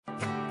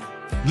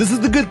This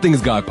is the Good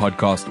Things Guy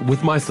podcast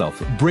with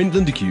myself, Brent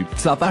Lindeque,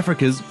 South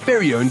Africa's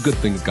very own Good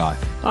Things Guy.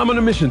 I'm on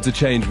a mission to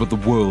change what the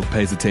world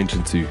pays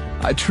attention to.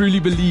 I truly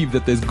believe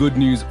that there's good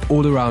news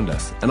all around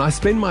us, and I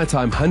spend my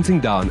time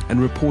hunting down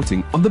and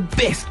reporting on the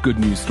best good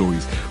news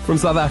stories from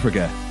South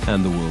Africa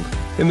and the world.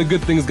 In the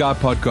Good Things Guy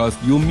podcast,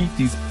 you'll meet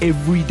these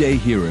everyday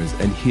heroes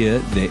and hear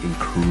their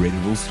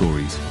incredible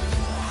stories.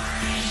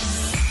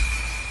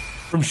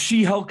 From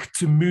She-Hulk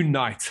to Moon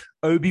Knight,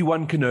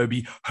 Obi-Wan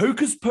Kenobi,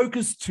 Hocus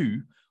Pocus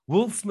 2,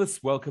 Will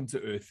Smith's Welcome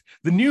to Earth,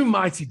 the new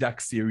Mighty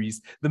Ducks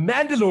series, The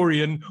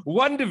Mandalorian,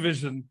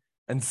 WandaVision,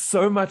 and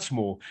so much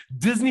more.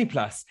 Disney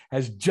Plus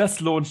has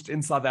just launched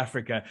in South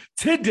Africa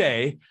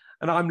today,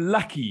 and I'm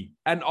lucky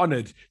and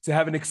honored to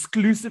have an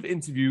exclusive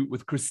interview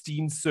with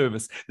Christine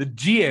Service, the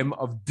GM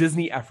of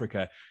Disney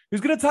Africa, who's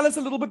going to tell us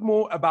a little bit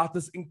more about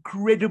this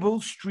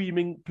incredible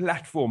streaming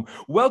platform.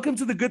 Welcome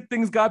to the Good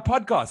Things Guy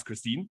podcast,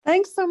 Christine.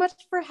 Thanks so much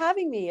for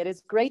having me. It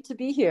is great to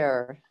be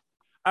here.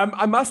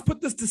 I must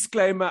put this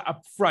disclaimer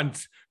up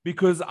front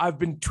because I've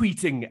been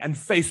tweeting and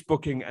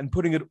Facebooking and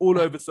putting it all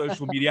over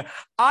social media.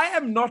 I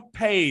am not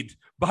paid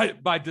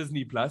by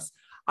Disney Plus.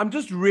 I'm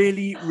just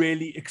really,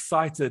 really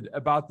excited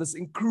about this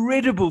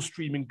incredible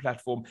streaming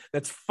platform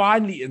that's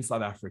finally in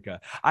South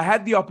Africa. I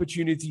had the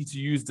opportunity to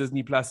use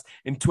Disney Plus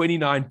in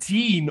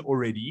 2019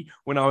 already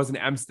when I was in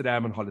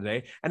Amsterdam on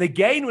holiday, and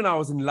again when I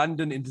was in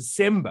London in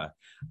December.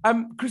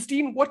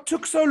 Christine, what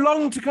took so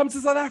long to come to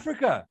South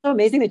Africa? So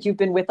amazing that you've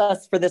been with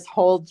us for this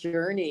whole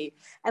journey.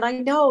 And I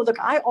know, look,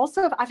 I've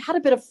had a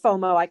bit of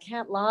FOMO. I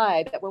can't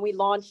lie that when we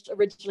launched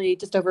originally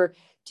just over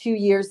 2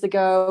 years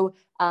ago,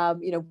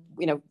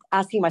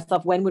 asking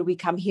myself, when would we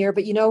come here?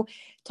 But,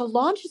 to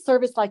launch a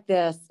service like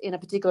this in a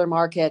particular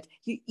market,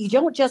 you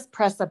don't just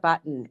press a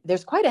button.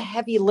 There's quite a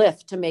heavy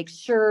lift to make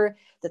sure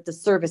that the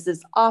service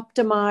is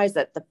optimized,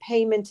 that the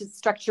payment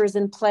structure is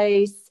in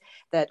place,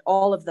 that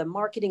all of the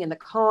marketing and the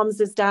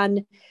comms is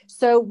done.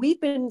 So we've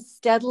been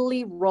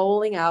steadily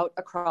rolling out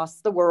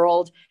across the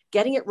world,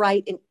 getting it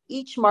right in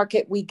each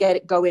market we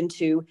go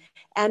into.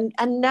 And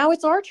now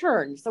it's our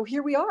turn. So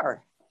here we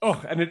are. Oh,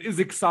 and it is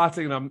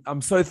exciting. And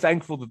I'm so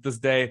thankful that this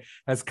day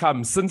has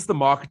come. Since the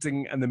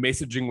marketing and the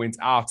messaging went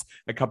out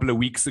a couple of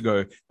weeks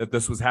ago that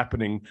this was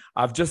happening,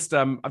 I've just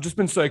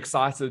been so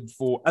excited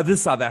for other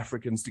South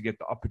Africans to get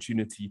the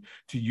opportunity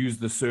to use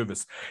the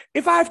service.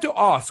 If I have to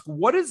ask, I'm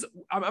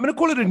going to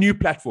call it a new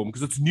platform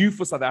because it's new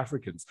for South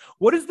Africans.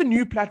 What does the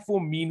new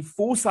platform mean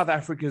for South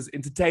Africa's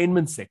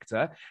entertainment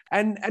sector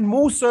and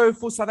more so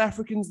for South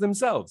Africans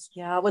themselves?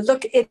 Yeah, well,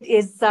 look, it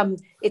is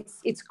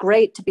it's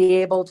great to be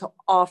able to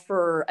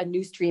offer a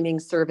new streaming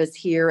service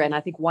here. And I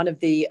think one of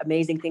the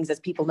amazing things, as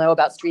people know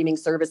about streaming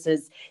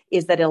services,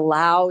 is that it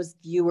allows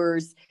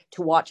viewers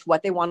to watch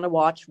what they want to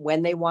watch,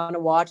 when they want to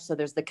watch. So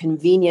there's the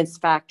convenience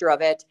factor of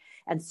it.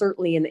 And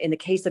certainly in the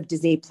case of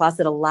Disney Plus,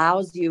 it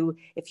allows you,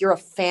 if you're a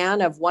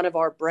fan of one of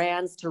our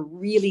brands, to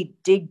really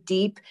dig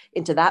deep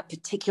into that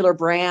particular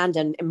brand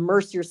and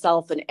immerse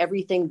yourself in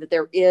everything that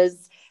there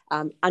is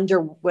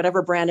under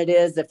whatever brand it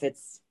is, if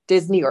it's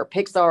Disney or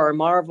Pixar or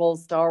Marvel,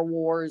 Star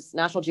Wars,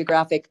 National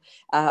Geographic,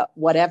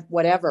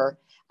 whatever.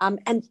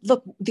 And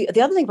look, the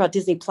other thing about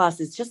Disney Plus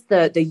is just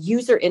the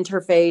user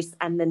interface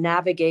and the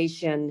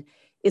navigation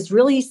is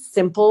really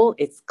simple.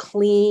 It's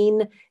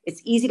clean.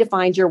 It's easy to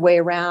find your way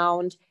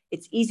around.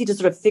 It's easy to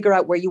sort of figure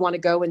out where you want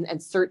to go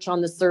and search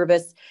on the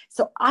service.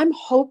 So I'm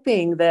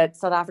hoping that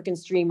South African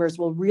streamers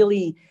will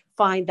really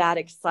find that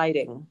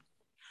exciting.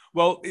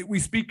 Well, we're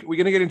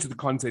going to get into the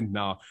content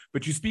now,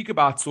 but you speak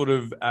about sort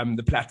of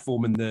the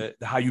platform and the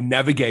how you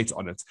navigate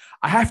on it.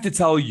 I have to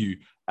tell you,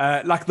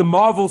 like the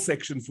Marvel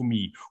section for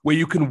me, where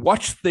you can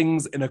watch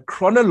things in a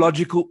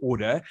chronological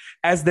order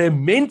as they're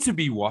meant to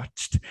be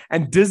watched,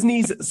 and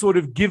Disney's sort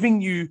of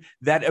giving you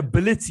that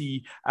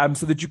ability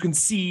so that you can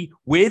see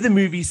where the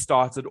movie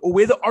started or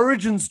where the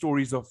origin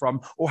stories are from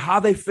or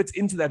how they fit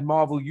into that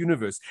Marvel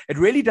universe. It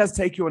really does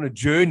take you on a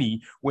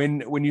journey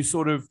when you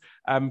sort of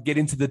get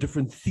into the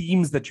different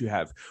themes that you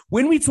have.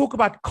 When we talk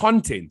about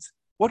content,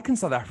 what can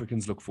South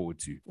Africans look forward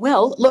to?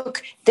 Well,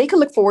 look, they can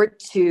look forward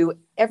to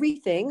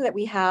everything that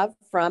we have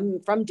from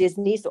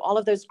Disney. So all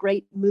of those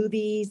great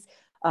movies,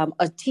 a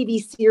TV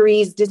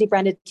series, Disney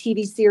branded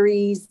TV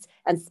series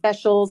and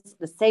specials,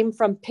 the same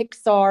from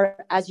Pixar,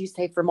 as you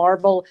say, for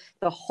Marvel.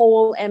 The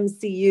whole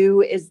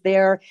MCU is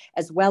there,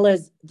 as well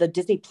as the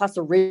Disney Plus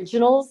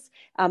originals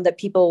that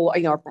people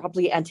are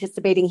probably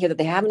anticipating here that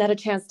they haven't had a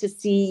chance to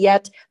see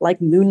yet,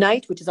 like Moon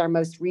Knight, which is our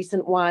most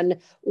recent one,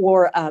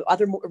 or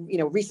other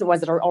recent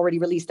ones that are already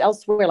released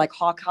elsewhere, like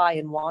Hawkeye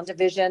and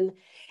WandaVision.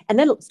 And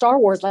then Star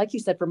Wars, like you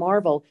said, for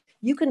Marvel,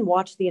 you can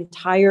watch the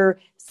entire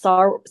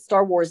Star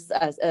Wars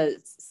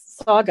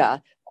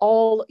saga,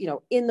 all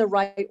in the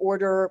right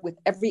order with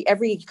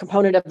every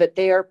component of it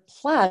there,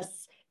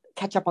 plus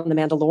catch up on The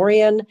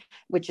Mandalorian,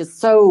 which is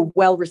so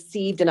well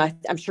received, and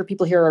I'm sure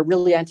people here are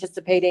really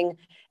anticipating,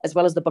 as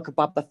well as the Book of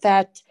Boba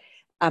Fett.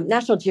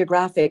 National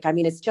Geographic, I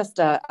mean, it's just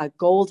a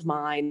gold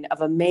mine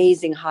of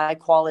amazing high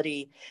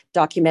quality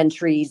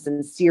documentaries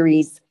and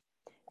series.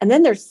 And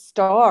then there's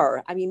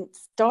Star. I mean,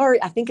 Star,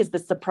 I think, is the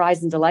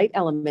surprise and delight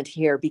element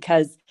here,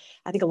 because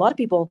I think a lot of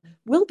people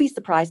will be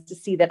surprised to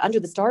see that under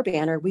the Star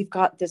banner, we've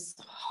got this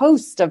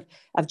host of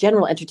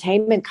general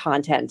entertainment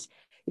content,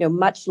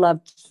 much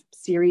loved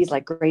series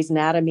like Grey's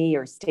Anatomy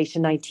or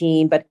Station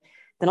 19, but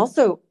then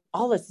also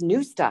all this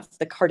new stuff,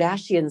 the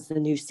Kardashians, the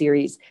new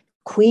series,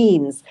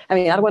 Queens. I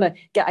mean, I know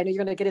you're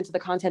going to get into the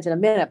content in a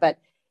minute, but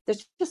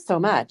there's just so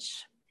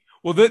much.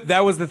 Well,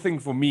 that was the thing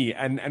for me.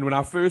 And when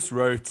I first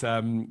wrote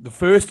the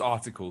first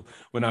article,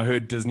 when I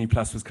heard Disney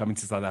Plus was coming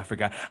to South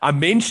Africa, I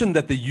mentioned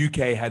that the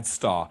UK had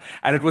Star.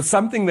 And it was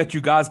something that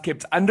you guys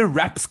kept under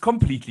wraps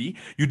completely.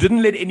 You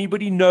didn't let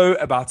anybody know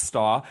about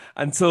Star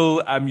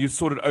until you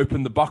sort of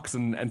opened the box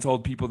and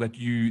told people that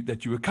you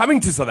were coming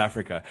to South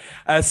Africa.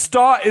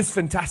 Star is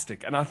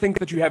fantastic. And I think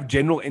that you have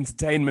general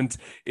entertainment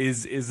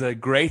is a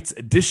great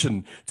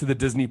addition to the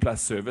Disney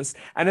Plus service.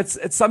 And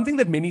it's something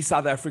that many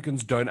South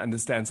Africans don't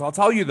understand. So I'll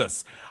tell you this.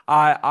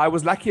 I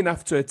was lucky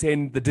enough to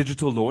attend the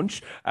digital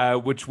launch,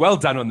 which well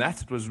done on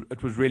that. It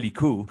was really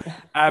cool.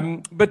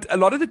 But a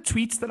lot of the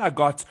tweets that I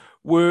got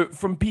were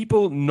from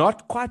people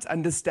not quite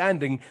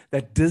understanding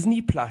that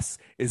Disney Plus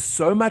is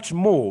so much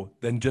more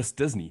than just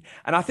Disney.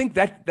 And I think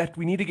that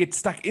we need to get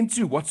stuck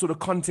into what sort of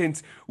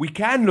content we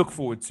can look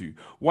forward to.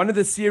 One of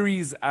the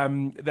series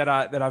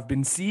that I've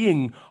been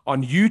seeing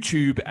on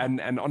YouTube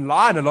and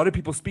online, a lot of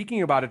people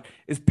speaking about it,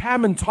 is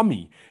Pam and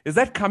Tommy. Is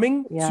that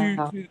coming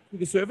to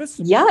the service?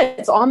 Yeah,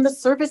 it's on the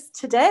service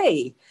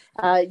today.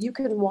 You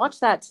can watch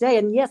that today.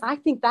 And yes, I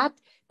think that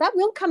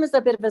will come as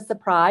a bit of a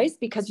surprise,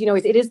 because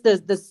it is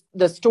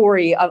the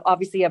story of,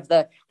 obviously, of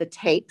the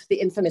tape, the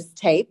infamous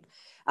tape,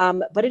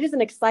 but it is an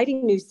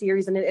exciting new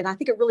series, and I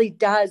think it really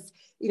does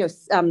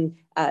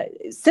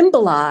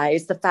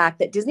symbolize the fact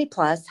that Disney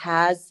Plus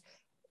has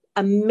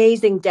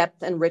amazing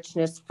depth and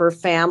richness for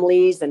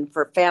families and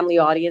for family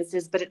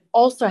audiences, but it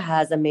also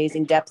has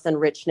amazing depth and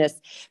richness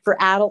for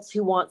adults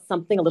who want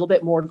something a little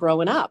bit more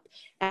growing up,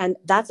 and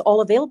that's all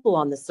available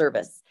on the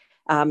service.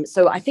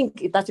 So I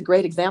think that's a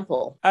great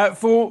example.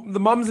 For the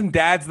mums and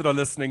dads that are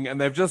listening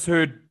and they've just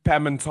heard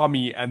Pam and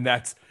Tommy and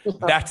that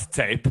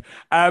tape,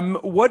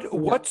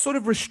 what sort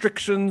of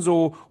restrictions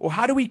or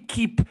how do we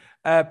keep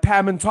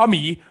Pam and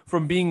Tommy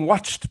from being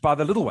watched by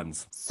the little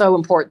ones? So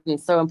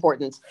important, so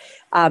important.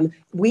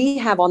 We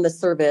have on the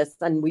service,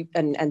 and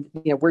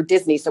we're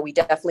Disney, so we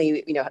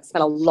definitely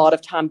spent a lot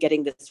of time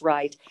getting this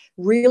right.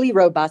 Really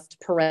robust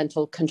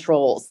parental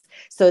controls,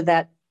 so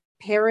that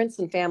parents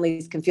and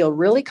families can feel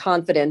really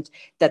confident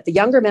that the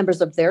younger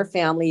members of their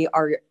family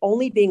are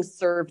only being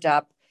served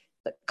up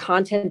the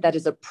content that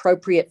is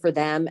appropriate for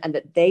them, and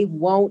that they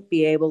won't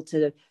be able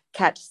to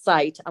catch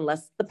sight,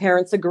 unless the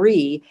parents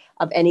agree,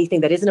 of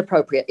anything that is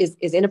inappropriate.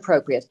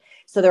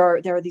 So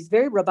there are these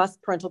very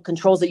robust parental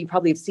controls that you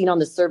probably have seen on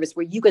the service,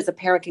 where you as a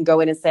parent can go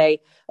in and say,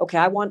 okay,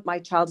 I want my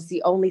child to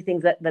see only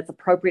things that's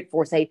appropriate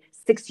for, say,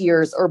 6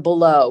 years or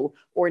below,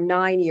 or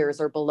 9 years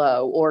or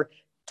below, or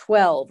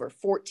 12 or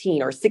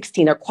 14 or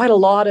 16. There are quite a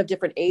lot of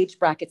different age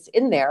brackets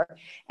in there,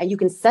 and you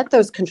can set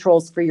those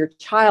controls for your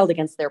child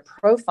against their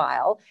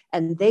profile,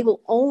 and they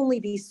will only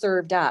be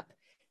served up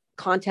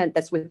content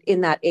that's within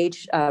that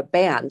age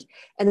band.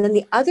 And then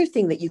the other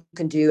thing that you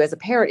can do as a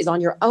parent is, on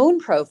your own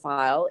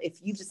profile, if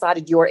you've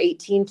decided you're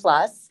 18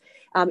 plus,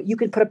 you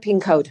can put a PIN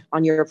code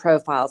on your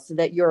profile, so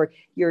that your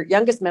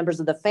youngest members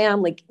of the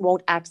family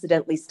won't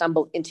accidentally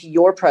stumble into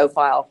your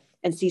profile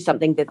and see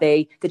something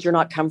that you're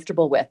not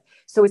comfortable with.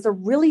 So it's a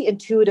really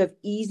intuitive,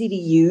 easy to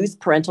use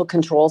parental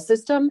control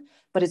system,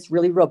 but it's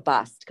really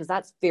robust, because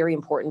that's very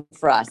important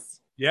for us.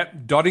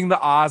 Yep, dotting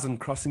the I's and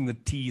crossing the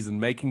T's and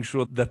making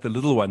sure that the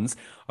little ones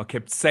are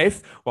kept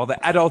safe while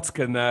the adults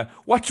can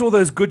watch all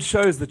those good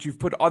shows that you've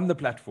put on the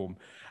platform.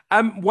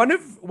 One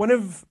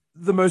of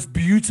the most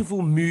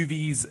beautiful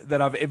movies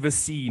that I've ever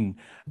seen,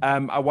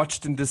 I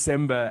watched in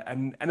December,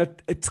 and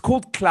it's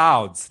called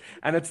Clouds,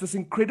 and it's this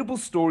incredible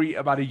story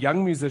about a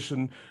young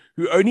musician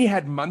who only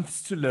had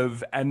months to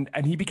live, and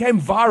he became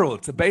viral.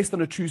 It's based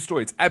on a true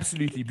story. It's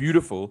absolutely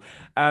beautiful,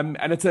 and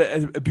it's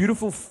a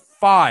beautiful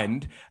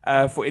find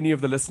for any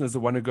of the listeners that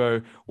want to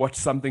go watch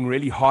something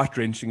really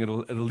heart-wrenching.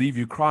 It'll leave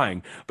you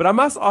crying. But I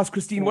must ask,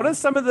 Christine, what are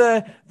some of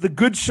the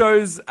good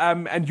shows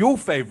and your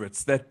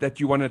favorites that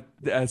you want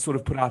to sort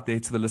of put out there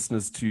to the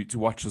listeners to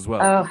watch as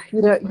well?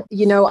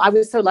 I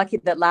was so lucky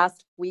that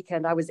last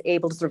weekend I was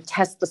able to sort of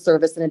test the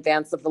service in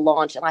advance of the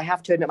launch. And I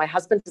have to admit, my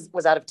husband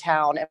was out of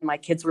town and my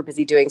kids were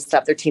busy doing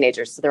stuff. They're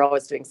teenagers, so they're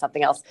always doing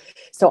something else.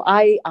 So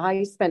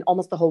I spent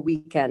almost the whole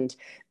weekend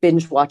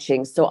binge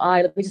watching. So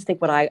let me just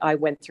think what I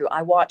went through.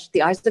 I watched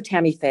The Eyes of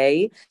Tammy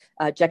Faye.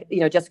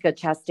 Jessica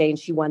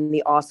Chastain, she won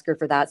the Oscar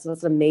for that. So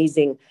that's an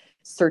amazing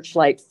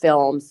Searchlight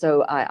film.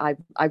 So I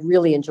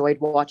really enjoyed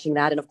watching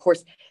that. And of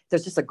course,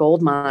 there's just a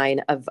gold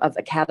mine of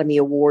Academy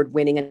Award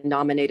winning and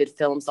nominated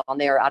films on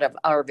there out of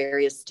our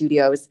various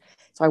studios.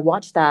 So I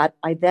watched that.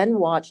 I then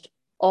watched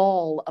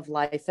all of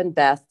Life and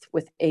Beth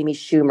with Amy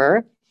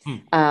Schumer,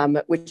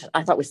 which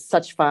I thought was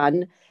such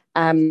fun.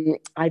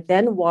 I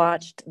then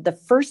watched the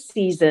first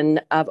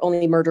season of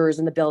Only Murderers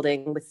in the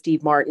Building with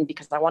Steve Martin,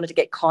 because I wanted to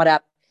get caught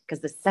up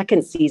because the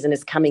second season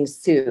is coming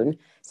soon.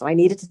 So I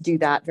needed to do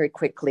that very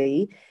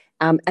quickly.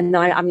 And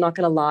I'm not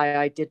going to lie,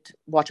 I did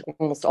watch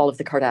almost all of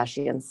the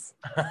Kardashians.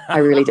 I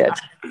really did.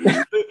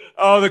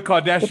 Oh, the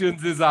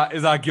Kardashians is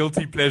our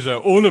guilty pleasure.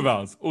 All of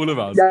ours. All of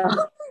ours. Yeah,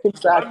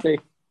 exactly.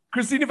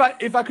 Christine,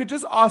 if I could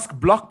just ask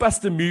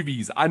blockbuster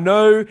movies, I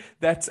know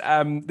that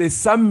there's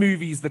some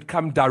movies that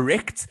come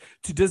direct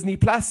to Disney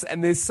Plus,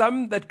 and there's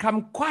some that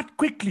come quite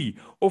quickly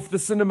off the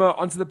cinema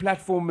onto the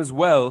platform as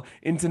well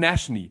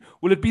internationally.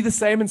 Will it be the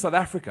same in South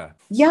Africa?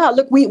 Yeah,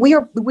 look, we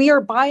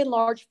are by and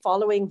large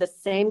following the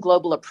same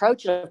global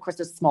approach. And of course,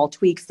 there's small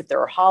tweaks if there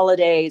are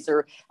holidays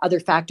or other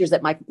factors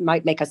that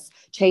might make us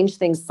change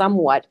things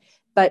somewhat.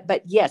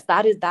 But yes,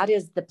 that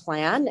is the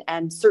plan,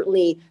 and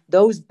certainly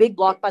those big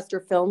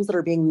blockbuster films that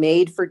are being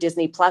made for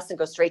Disney Plus and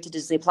go straight to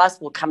Disney Plus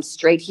will come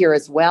straight here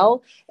as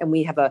well. And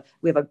we have a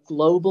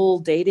global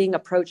dating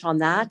approach on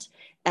that.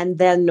 And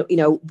then,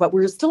 but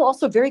we're still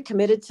also very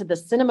committed to the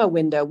cinema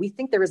window. We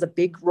think there is a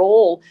big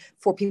role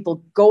for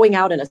people going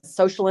out in a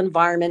social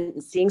environment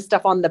and seeing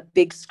stuff on the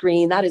big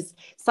screen. That is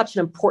such an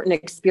important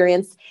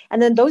experience.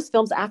 And then those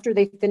films, after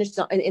they finish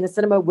in a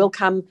cinema, will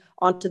come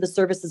onto the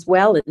service as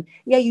well. And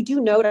yeah, you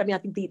do note, I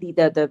think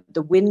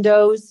the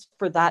windows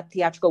for that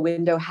theatrical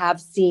window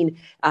have seen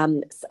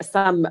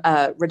some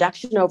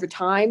reduction over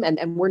time,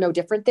 and we're no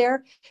different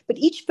there. But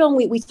each film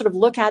we sort of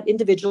look at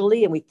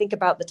individually, and we think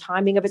about the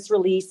timing of its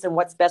release and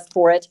what's best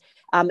for it.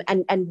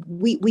 And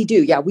we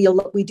do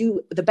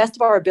the best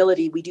of our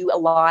ability. We do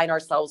align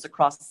ourselves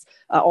across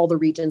all the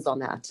regions on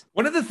that.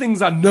 One of the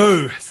things I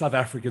know South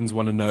Africans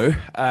want to know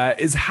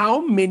is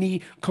how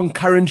many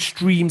concurrent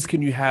streams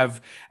can you have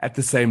at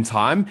the same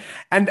time,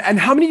 and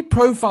how many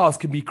profiles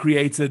can be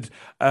created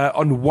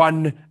on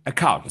one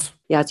account.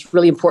 Yeah, it's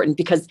really important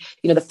because,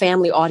 the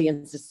family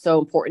audience is so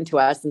important to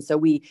us. And so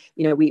we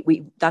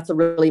that's a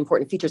really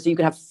important feature. So you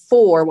can have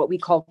 4, what we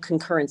call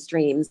concurrent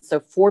streams. So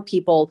 4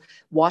 people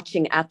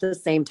watching at the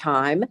same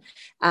time,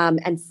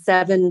 and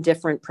 7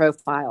 different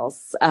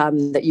profiles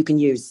that you can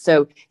use.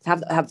 So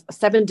have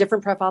 7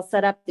 different profiles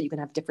set up that you can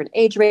have different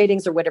age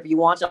ratings or whatever you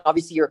want. And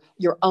obviously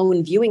your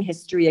own viewing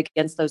history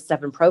against those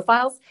 7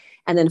 profiles.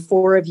 And then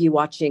 4 of you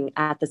watching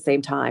at the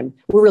same time.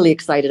 We're really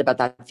excited about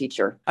that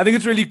feature. I think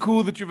it's really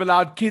cool that you've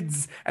allowed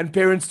kids and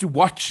parents to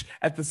watch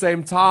at the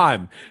same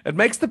time. It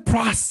makes the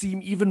price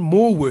seem even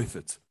more worth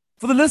it.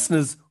 For the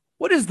listeners,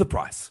 what is the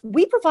price?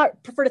 We prefer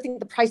to think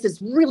the price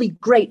is really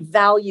great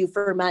value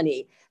for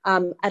money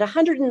at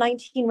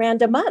 119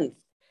 Rand a month.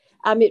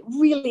 It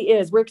really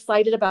is. We're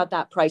excited about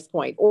that price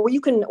point. Or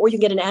you can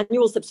get an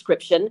annual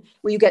subscription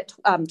where you get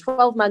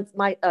 12 months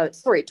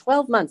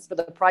for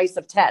the price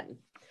of 10.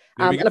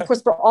 And of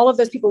course, for all of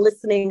those people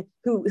listening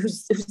who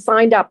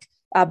signed up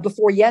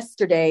before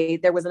yesterday,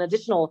 there was an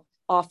additional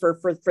offer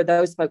for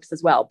those folks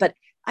as well. But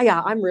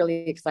I'm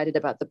really excited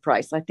about the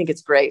price. I think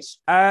it's great.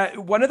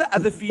 One of the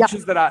other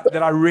features that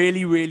I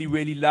really, really,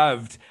 really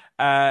loved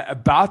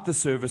about the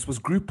service was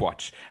Group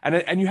Watch.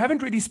 And you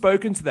haven't really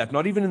spoken to that,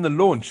 not even in the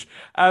launch.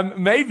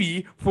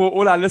 Maybe for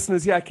all our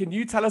listeners here, can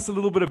you tell us a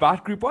little bit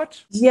about Group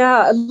Watch?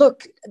 Yeah,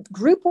 look,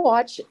 Group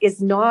Watch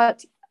is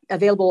not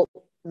available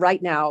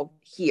right now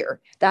here.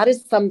 That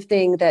is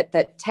something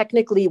that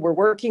technically we're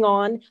working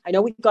on. I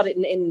know we've got it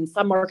in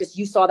some markets.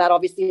 You saw that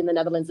obviously in the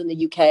Netherlands and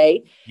the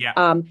UK. Yeah.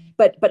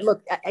 But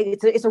look,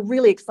 it's a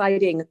really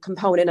exciting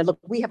component. And look,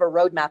 we have a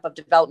roadmap of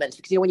development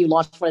because when you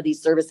launch one of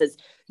these services,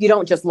 you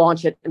don't just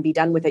launch it and be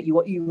done with it.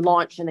 You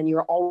launch and then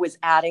you're always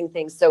adding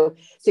things. So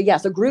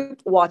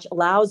Group Watch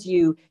allows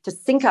you to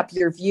sync up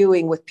your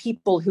viewing with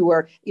people who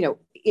are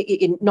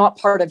not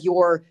part of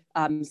your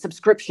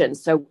subscrition.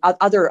 So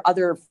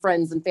other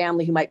friends and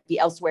family who might be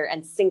elsewhere,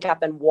 and sync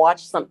up and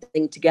watch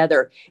something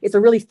together. It's a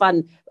really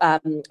fun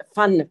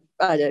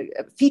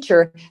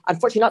feature.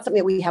 Unfortunately, not something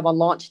that we have on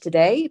launch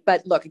today.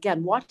 But look,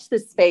 again, watch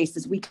this space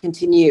as we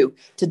continue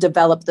to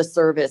develop the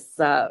service,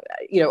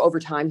 over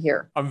time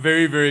here. I'm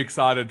very, very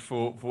excited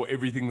for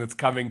everything that's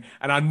coming.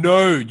 And I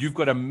know you've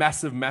got a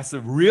massive,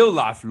 massive real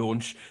life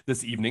launch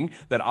this evening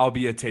that I'll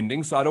be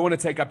attending. So I don't want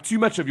to take up too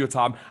much of your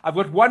time. I've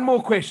got one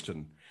more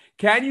question.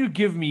 Can you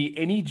give me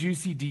any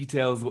juicy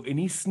details or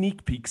any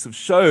sneak peeks of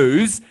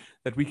shows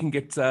that we can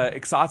get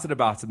excited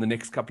about in the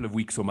next couple of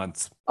weeks or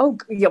months? Oh,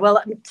 yeah,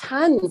 well,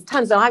 tons.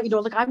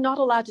 And I'm not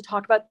allowed to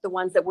talk about the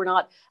ones that we're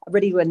not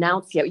ready to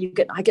announce yet.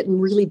 I get in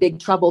really big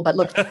trouble. But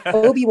look,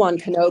 Obi-Wan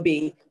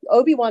Kenobi,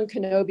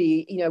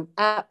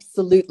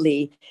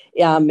 absolutely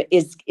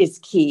is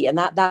key. And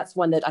that's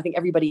one that I think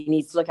everybody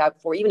needs to look out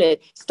for, even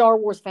Star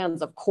Wars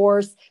fans, of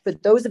course.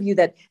 But those of you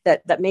that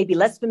may be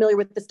less familiar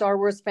with the Star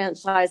Wars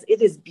franchise, it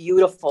is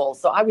beautiful.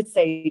 So I would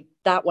say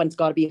that one's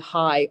got to be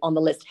high on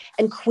the list.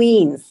 And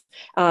Queens,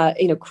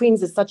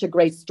 Queens is such a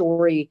great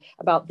story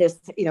about this,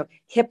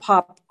 hip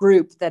hop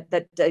group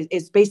that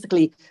is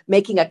basically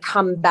making a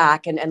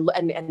comeback and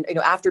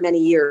after many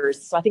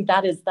years. So I think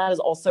that is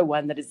also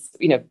one that is,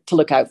 to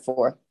look out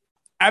for.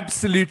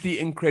 Absolutely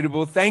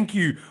incredible. Thank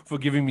you for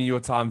giving me your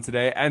time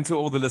today, and to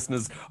all the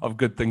listeners of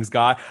Good Things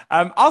Guy.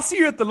 I'll see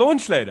you at the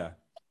launch later.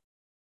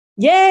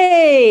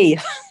 Yay!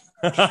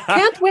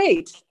 Can't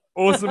wait.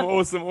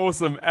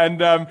 Awesome.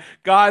 And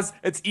guys,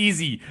 it's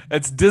easy.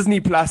 It's Disney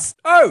Plus.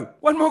 Oh,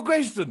 one more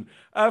question.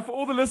 For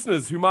all the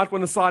listeners who might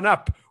want to sign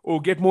up or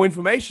get more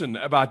information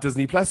about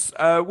Disney Plus,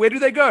 where do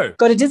they go?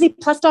 Go to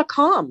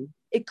disneyplus.com.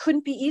 It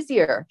couldn't be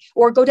easier.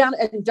 Or go down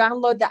and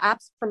download the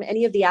apps from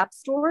any of the app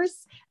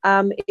stores.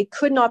 It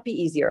could not be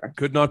easier.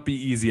 Could not be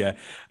easier.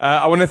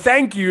 I want to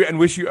thank you and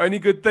wish you only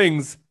good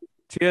things.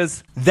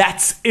 Cheers.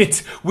 That's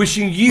it.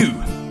 Wishing you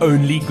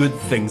only good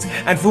things.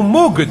 And for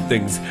more good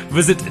things,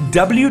 visit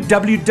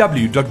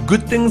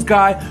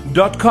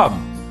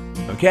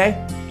www.goodthingsguy.com.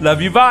 Okay?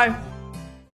 Love you. Bye.